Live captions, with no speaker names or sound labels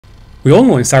We all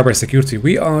know in cybersecurity,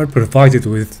 we are provided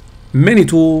with many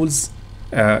tools,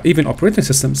 even operating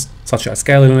systems such as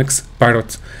Kali Linux,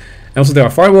 Pirate, and also there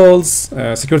are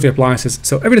firewalls, security appliances.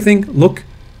 So everything look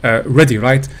ready,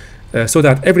 right? So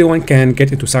that everyone can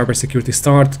get into cybersecurity,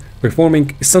 start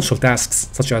performing essential tasks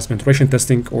such as penetration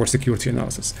testing or security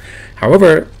analysis.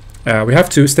 However, we have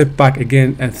to step back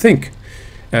again and think.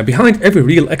 Behind every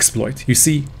real exploit you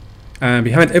see,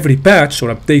 behind every patch or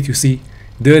update you see,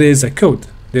 there is a code.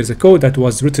 There's a code that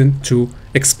was written to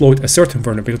exploit a certain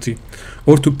vulnerability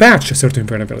or to patch a certain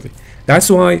vulnerability. That's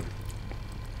why,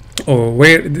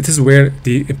 this is where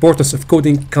the importance of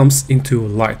coding comes into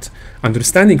light.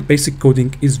 Understanding basic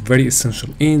coding is very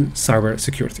essential in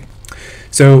cybersecurity.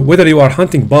 So whether you are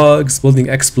hunting bugs, building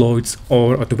exploits,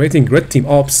 or automating red team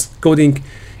ops, coding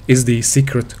is the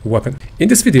secret weapon. In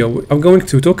this video, I'm going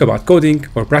to talk about coding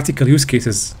or practical use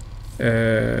cases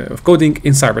of coding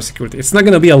in cybersecurity. It's not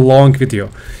going to be a long video.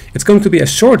 It's going to be a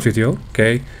short video,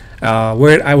 okay,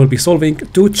 where I will be solving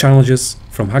two challenges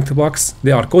from HackTheBox.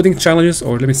 They are coding challenges,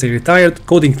 or let me say retired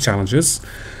coding challenges,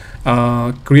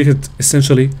 created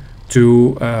essentially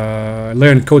to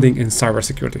learn coding in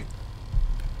cybersecurity.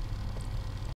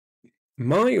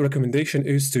 My recommendation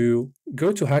is to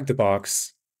go to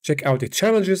HackTheBox, check out the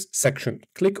challenges section,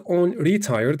 click on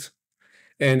retired,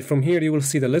 and from here you will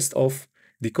see the list of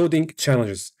the coding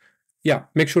challenges. Yeah,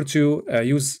 make sure to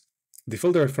use the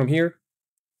folder from here,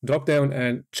 drop down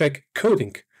and check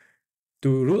coding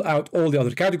to rule out all the other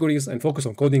categories and focus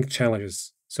on coding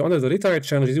challenges. So under the retired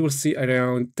challenges, you will see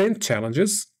around 10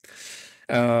 challenges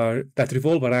that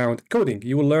revolve around coding.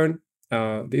 You will learn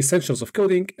the essentials of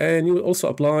coding, and you will also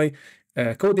apply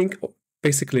coding,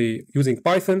 basically using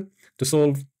Python to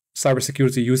solve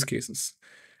cybersecurity use cases.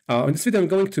 In this video, I'm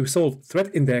going to solve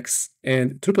threat index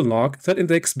and triple lock, threat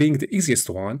index being the easiest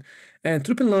one. And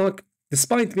triple lock,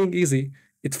 despite being easy,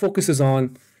 it focuses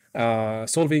on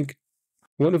solving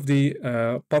one of the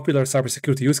popular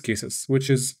cybersecurity use cases, which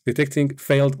is detecting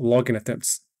failed login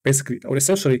attempts, basically, or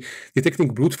essentially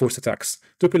detecting brute force attacks.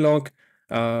 Triple lock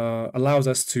allows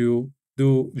us to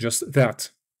do just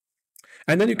that.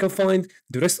 And then you can find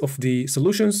the rest of the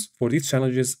solutions for these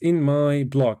challenges in my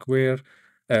blog, where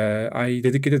I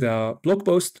dedicated a blog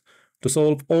post to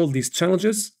solve all these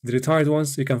challenges, the retired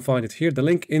ones. You can find it here, the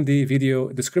link in the video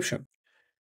description.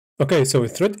 Okay, so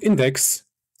threat index,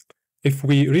 if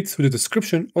we read through the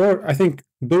description, or I think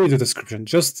don't read the description,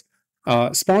 just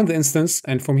spawn the instance,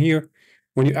 and from here,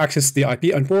 when you access the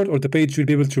IP and port or the page, you'll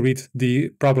be able to read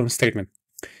the problem statement.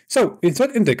 So in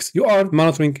threat index, you are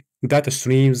monitoring data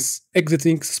streams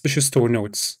exiting suspicious store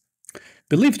nodes,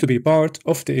 believed to be part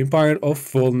of the empire of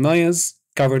Volnaya's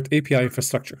covered API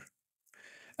infrastructure.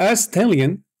 As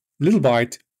Talion, little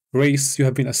byte race, you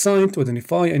have been assigned to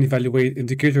identify and evaluate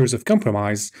indicators of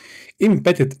compromise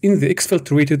embedded in the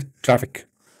exfiltrated traffic.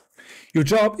 Your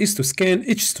job is to scan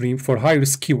each stream for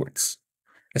high-risk keywords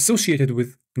associated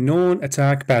with known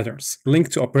attack patterns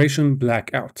linked to Operation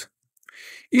Blackout.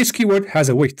 Each keyword has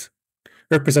a weight,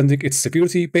 representing its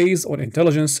severity based on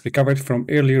intelligence recovered from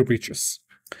earlier breaches.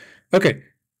 Okay,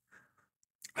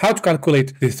 how to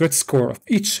calculate the threat score of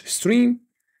each stream?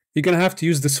 You're going to have to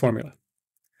use this formula.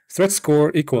 Threat score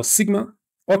equals sigma,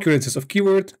 occurrences of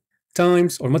keyword,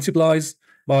 times or multiplies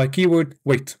by keyword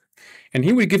weight. And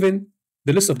here we're given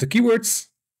the list of the keywords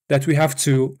that we have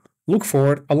to look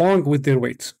for along with their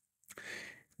weight.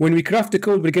 When we craft the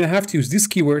code, we're going to have to use these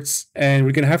keywords, and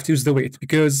we're going to have to use the weight,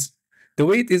 because the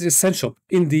weight is essential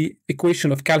in the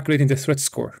equation of calculating the threat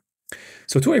score.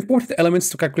 So two important elements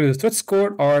to calculate the threat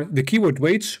score are the keyword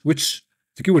weight, which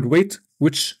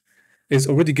is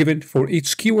already given for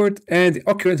each keyword, and the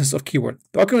occurrences of keyword.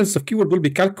 The occurrences of keyword will be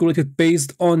calculated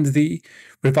based on the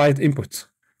provided input.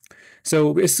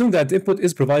 So we assume that the input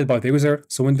is provided by the user.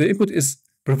 So when the input is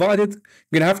provided,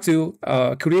 we're going to have to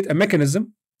create a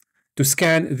mechanism to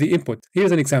scan the input.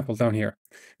 Here's an example down here.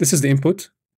 This is the input,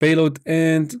 payload,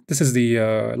 and this is the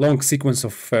long sequence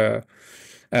of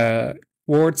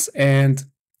words, and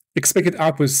expected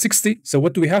output is 60. So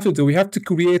what do we have to do? We have to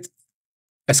create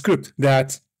a script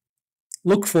that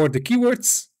look for the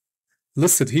keywords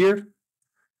listed here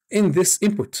in this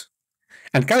input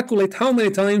and calculate how many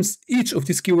times each of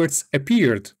these keywords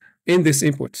appeared in this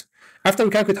input. After we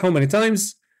calculate how many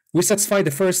times, we satisfy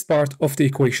the first part of the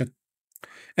equation.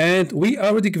 And we are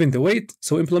already given the weight,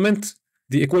 so implement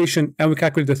the equation and we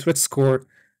calculate the threat score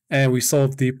and we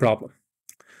solve the problem.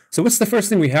 So what's the first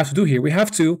thing we have to do here? We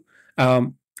have to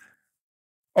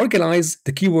organize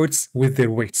the keywords with their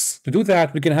weights. To do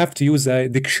that, we're going to have to use a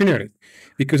dictionary,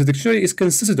 because a dictionary is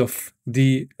consisted of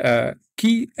the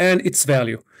key and its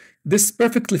value. This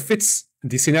perfectly fits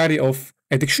the scenario of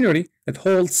a dictionary that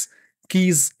holds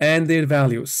keys and their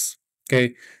values.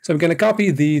 Okay, so I'm going to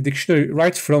copy the dictionary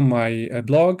right from my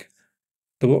blog,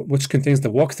 which contains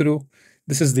the walkthrough.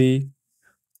 This is the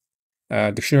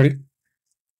dictionary.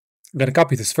 I'm going to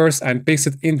copy this first and paste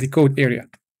it in the code area.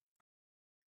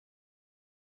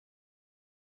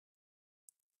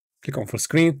 Click on full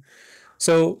screen.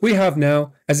 So we have now,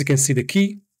 as you can see, the key,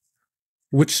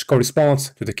 which corresponds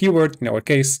to the keyword in our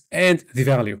case, and the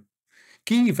value.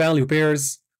 Key value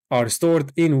pairs are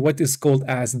stored in what is called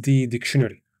as the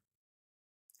dictionary.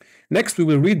 Next, we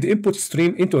will read the input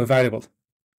stream into a variable.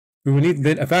 We will need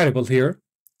then a variable here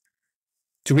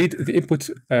to read the input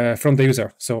from the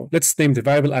user. So let's name the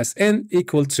variable as n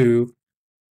equal to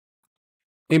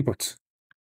input.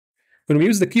 When we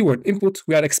use the keyword input,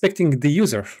 we are expecting the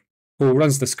user who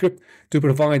runs the script to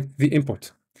provide the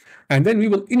input. And then we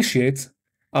will initiate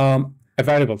a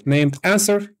variable named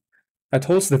answer that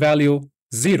holds the value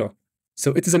 0. So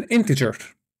it is an integer,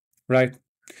 right?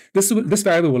 This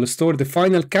variable will store the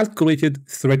final calculated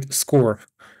threat score.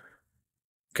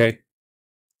 Okay.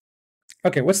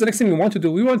 Okay, what's the next thing we want to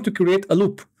do? We want to create a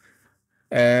loop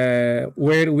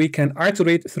where we can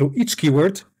iterate through each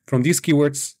keyword from these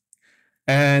keywords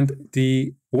and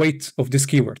the weight of this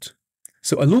keyword.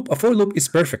 So a for loop is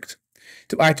perfect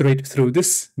to iterate through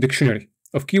this dictionary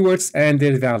of keywords and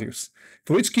their values.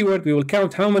 For each keyword, we will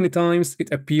count how many times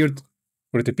it appeared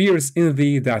or it appears in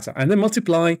the data, and then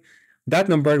multiply that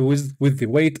number with the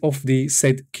weight of the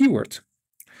said keyword.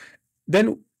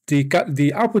 Then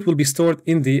the output will be stored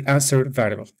in the answer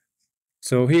variable.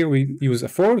 So here we use a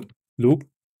for loop.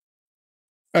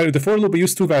 The for loop we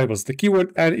use two variables, the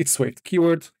keyword and its weight.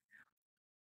 Keyword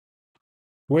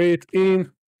weight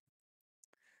in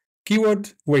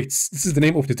keyword weights. This is the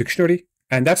name of the dictionary,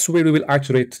 and that's where we will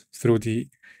iterate through the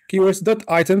keywords dot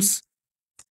items.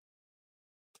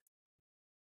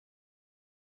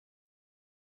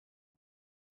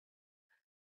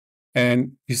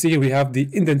 And you see here we have the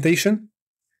indentation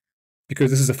because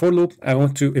this is a for loop. I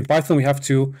want to, in Python, we have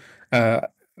to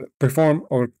perform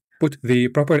or put the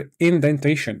proper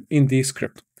indentation in the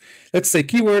script. Let's say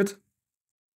keyword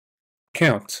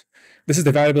count. This is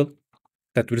the variable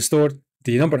that will store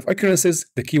the number of occurrences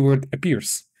the keyword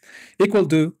appears. Equal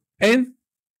to n.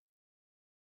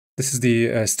 This is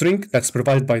the string that's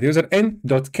provided by the user,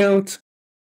 n.count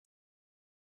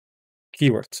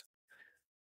keyword.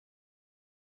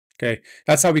 Okay,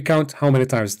 that's how we count how many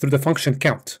times through the function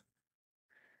count.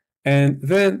 And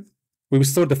then we will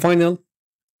store the final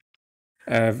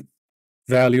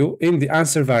value in the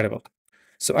answer variable.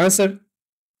 So answer,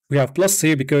 we have plus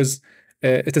here because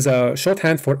it is a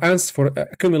shorthand for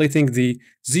accumulating the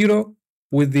 0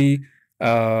 with the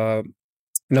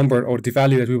number or the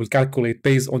value that we will calculate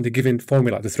based on the given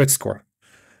formula, the threat score.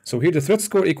 So here the threat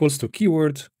score equals to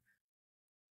keyword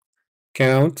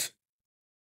count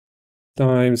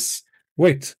times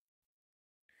weight.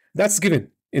 That's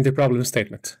given in the problem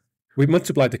statement. We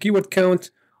multiply the keyword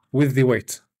count with the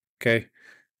weight. Okay,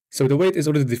 so the weight is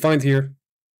already defined here,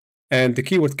 and the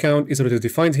keyword count is already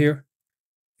defined here.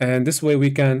 And this way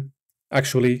we can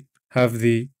actually have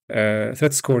the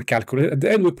threat score calculated. At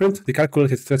the end, we print the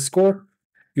calculated threat score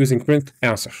using print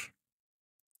answer.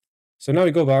 So now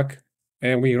we go back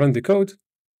and we run the code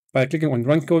by clicking on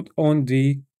run code on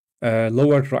the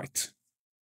lower right.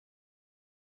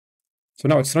 So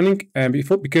now it's running, and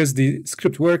because the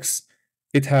script works,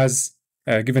 it has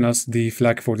given us the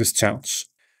flag for this challenge.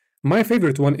 My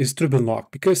favorite one is triple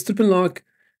lock, because triple lock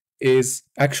is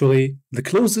actually the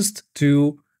closest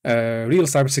to real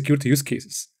cybersecurity use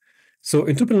cases. So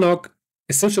in triple lock,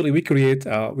 essentially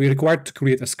we're required to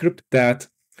create a script that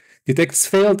detects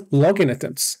failed login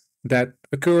attempts that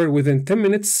occur within 10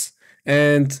 minutes,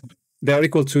 and they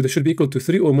should be equal to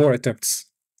 3 or more attempts.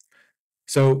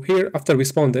 So here, after we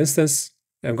spawn the instance,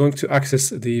 I'm going to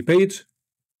access the page.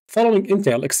 Following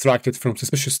intel extracted from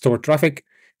suspicious stored traffic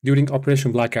during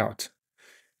Operation Blackout.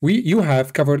 You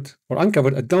have covered or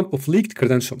uncovered a dump of leaked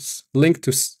credentials linked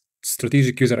to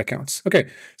strategic user accounts. Okay,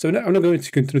 so now I'm not going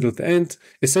to continue at the end.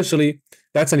 Essentially,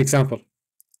 that's an example.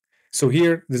 So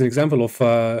here, there's an example of,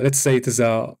 let's say it is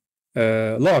a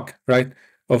log, right,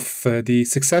 of the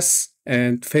success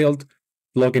and failed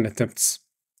login attempts,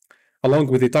 along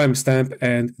with the timestamp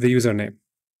and the username.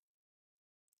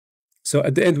 So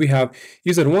at the end, we have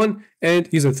user 1 and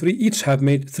user 3 each have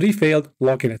made 3 failed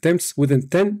login attempts within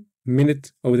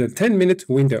 10-minute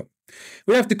window.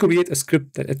 We have to create a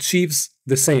script that achieves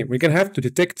the same. We're going to have to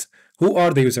detect who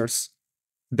are the users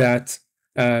that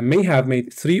may have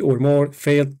made 3 or more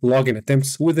failed login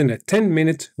attempts within a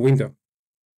 10-minute window.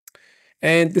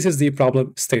 And this is the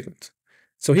problem statement.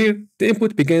 So here, the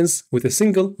input begins with a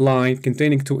single line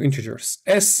containing 2 integers,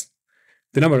 s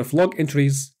the number of log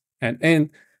entries, and n,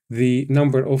 the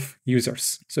number of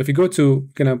users. So if you go to,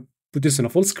 gonna put this on a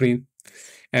full screen,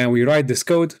 and we write this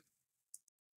code.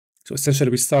 So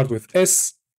essentially we start with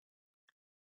S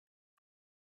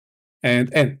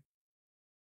and N.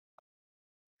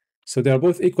 So they are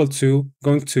both equal to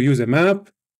going to use a map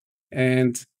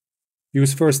and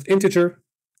use first integer,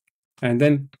 and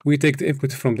then we take the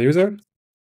input from the user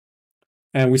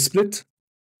and we split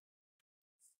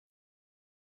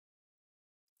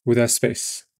with a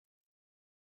space.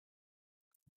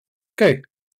 Okay,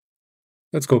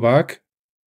 let's go back.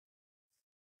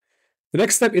 The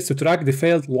next step is to track the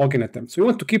failed login attempts. We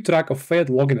want to keep track of failed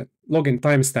login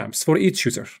timestamps for each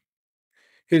user.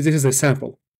 Here, this is a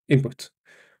sample input.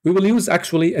 We will use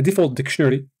actually a default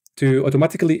dictionary to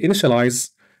automatically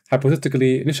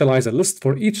hypothetically initialize a list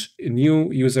for each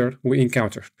new user we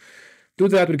encounter. To do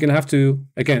that, we're gonna have to,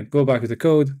 again, go back to the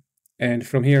code, and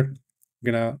from here,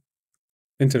 we're gonna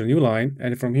enter a new line,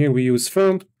 and from here we use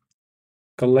firm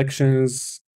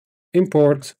collections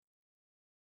import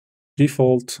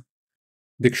default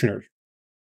dictionary,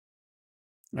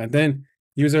 and then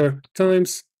user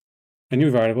times a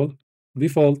new variable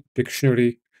default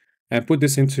dictionary, and put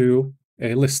this into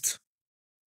a list.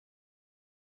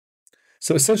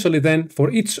 So essentially then for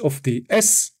each of the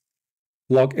S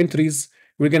log entries,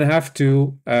 we're going to have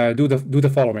to do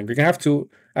the following. We're going to have to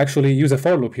actually use a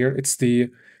for loop here. It's the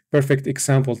perfect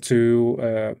example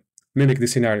to mimic the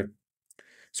scenario.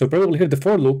 So probably here the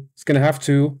for loop is going to have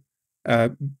to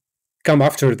come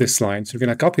after this line. So we're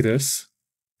going to copy this.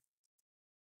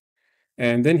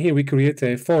 And then here we create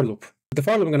a for loop. The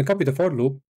for loop, I'm going to copy the for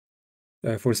loop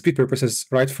for speed purposes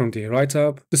right from the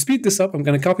Writeup. To speed this up, I'm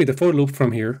going to copy the for loop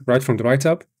from here, right from the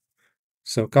Writeup.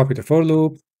 So copy the for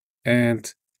loop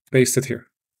and paste it here.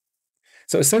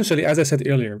 So essentially, as I said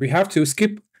earlier, we have to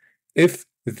skip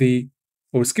the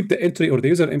entry or the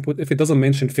user input if it doesn't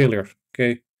mention failure,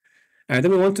 okay? And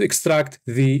then we want to extract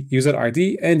the user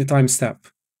ID and the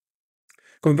timestamp.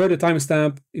 Convert the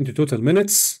timestamp into total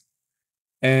minutes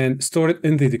and store it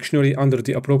in the dictionary under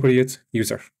the appropriate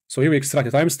user. So here we extract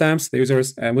the timestamps, the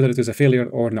users, and whether it is a failure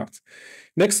or not.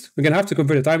 Next, we're going to have to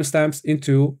convert the timestamps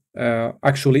into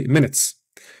actually minutes.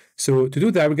 So to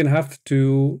do that, we're going to have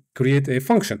to create a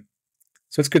function.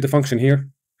 So let's create the function here.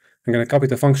 I'm going to copy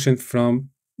the function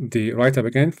from the Writeup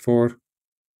again for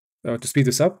to speed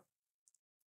this up.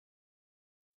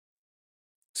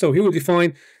 So here we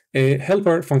define a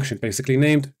helper function, basically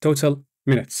named total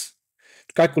minutes,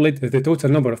 to calculate the total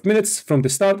number of minutes from the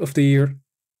start of the year,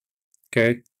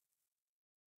 okay,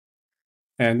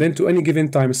 and then to any given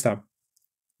timestamp.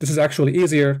 This is actually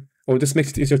easier, or this makes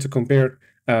it easier to compare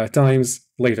times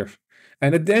later.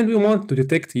 And at the end, we want to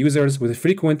detect users with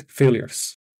frequent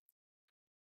failures.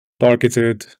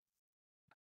 Targeted.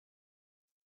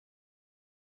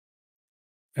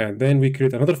 And then we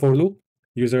create another for loop,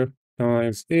 user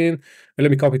times in. And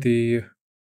let me copy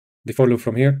the for loop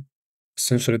from here.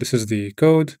 Essentially, this is the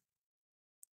code.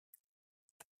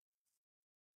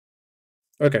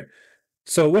 Okay,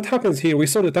 so what happens here, we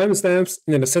saw the timestamps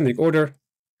in an ascending order,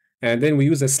 and then we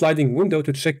use a sliding window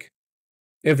to check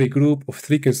every group of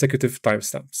 3 consecutive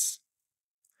timestamps.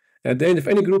 At the end, if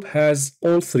any group has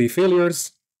all 3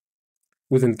 failures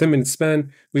within 10-minute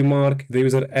span, we mark the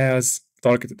user as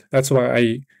targeted. That's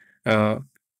why I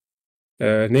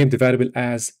named the variable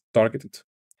as targeted.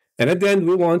 And at the end,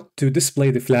 we want to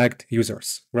display the flagged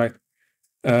users, right?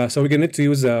 So we're going to need to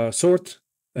use a sort,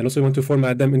 and also we want to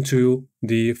format them into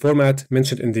the format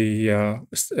mentioned in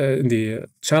the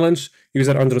challenge,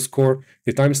 user underscore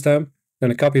the timestamp. I'm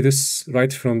going to copy this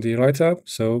right from the Writeup.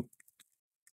 So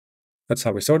that's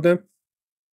how we sort them.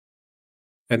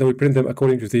 And then we print them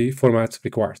according to the format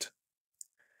required.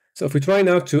 So if we try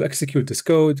now to execute this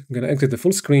code, I'm going to exit the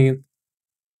full screen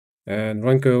and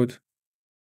run code.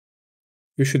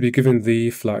 You should be given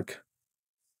the flag.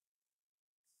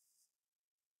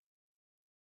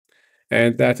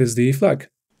 And that is the flag.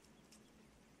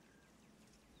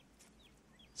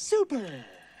 Super!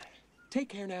 Take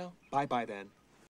care now. Bye-bye then.